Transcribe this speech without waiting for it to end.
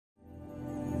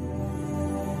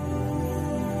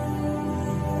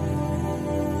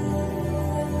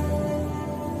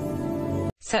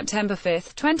September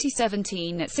 5,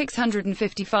 2017 at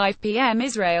 6:55 p.m.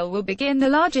 Israel will begin the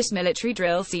largest military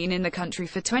drill seen in the country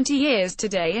for 20 years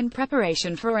today in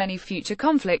preparation for any future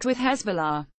conflict with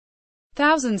Hezbollah.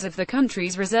 Thousands of the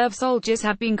country's reserve soldiers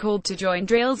have been called to join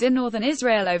drills in northern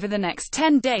Israel over the next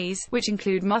 10 days, which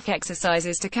include mock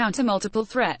exercises to counter multiple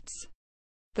threats.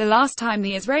 The last time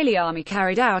the Israeli army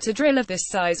carried out a drill of this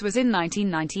size was in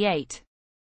 1998.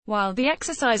 While the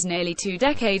exercise nearly 2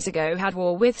 decades ago had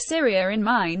war with Syria in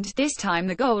mind, this time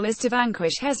the goal is to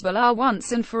vanquish Hezbollah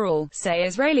once and for all, say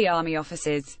Israeli army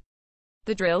officers.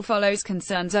 The drill follows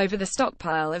concerns over the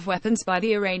stockpile of weapons by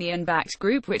the Iranian-backed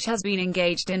group which has been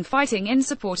engaged in fighting in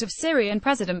support of Syrian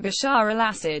President Bashar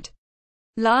al-Assad.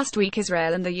 Last week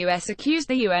Israel and the US accused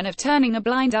the UN of turning a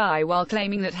blind eye while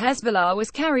claiming that Hezbollah was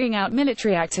carrying out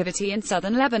military activity in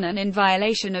southern Lebanon in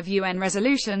violation of UN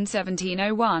Resolution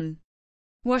 1701.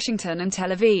 Washington and Tel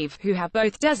Aviv, who have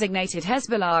both designated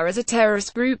Hezbollah as a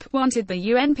terrorist group, wanted the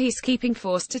UN peacekeeping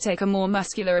force to take a more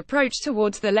muscular approach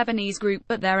towards the Lebanese group,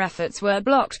 but their efforts were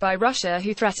blocked by Russia,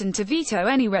 who threatened to veto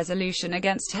any resolution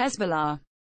against Hezbollah.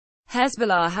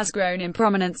 Hezbollah has grown in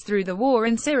prominence through the war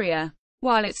in Syria.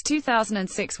 While its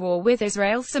 2006 war with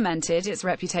Israel cemented its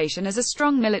reputation as a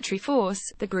strong military force,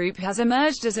 the group has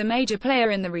emerged as a major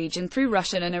player in the region through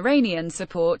Russian and Iranian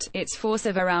support. Its force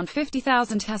of around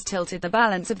 50,000 has tilted the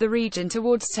balance of the region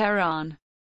towards Tehran.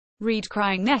 Read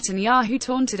crying Netanyahu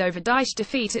taunted over Daesh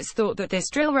defeat. It's thought that this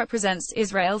drill represents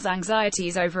Israel's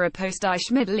anxieties over a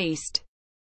post-Daesh Middle East.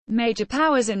 Major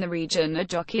powers in the region are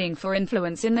jockeying for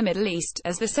influence in the Middle East,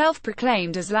 as the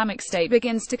self-proclaimed Islamic State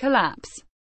begins to collapse.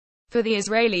 For the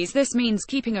Israelis this means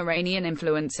keeping Iranian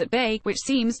influence at bay, which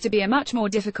seems to be a much more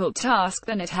difficult task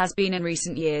than it has been in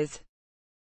recent years.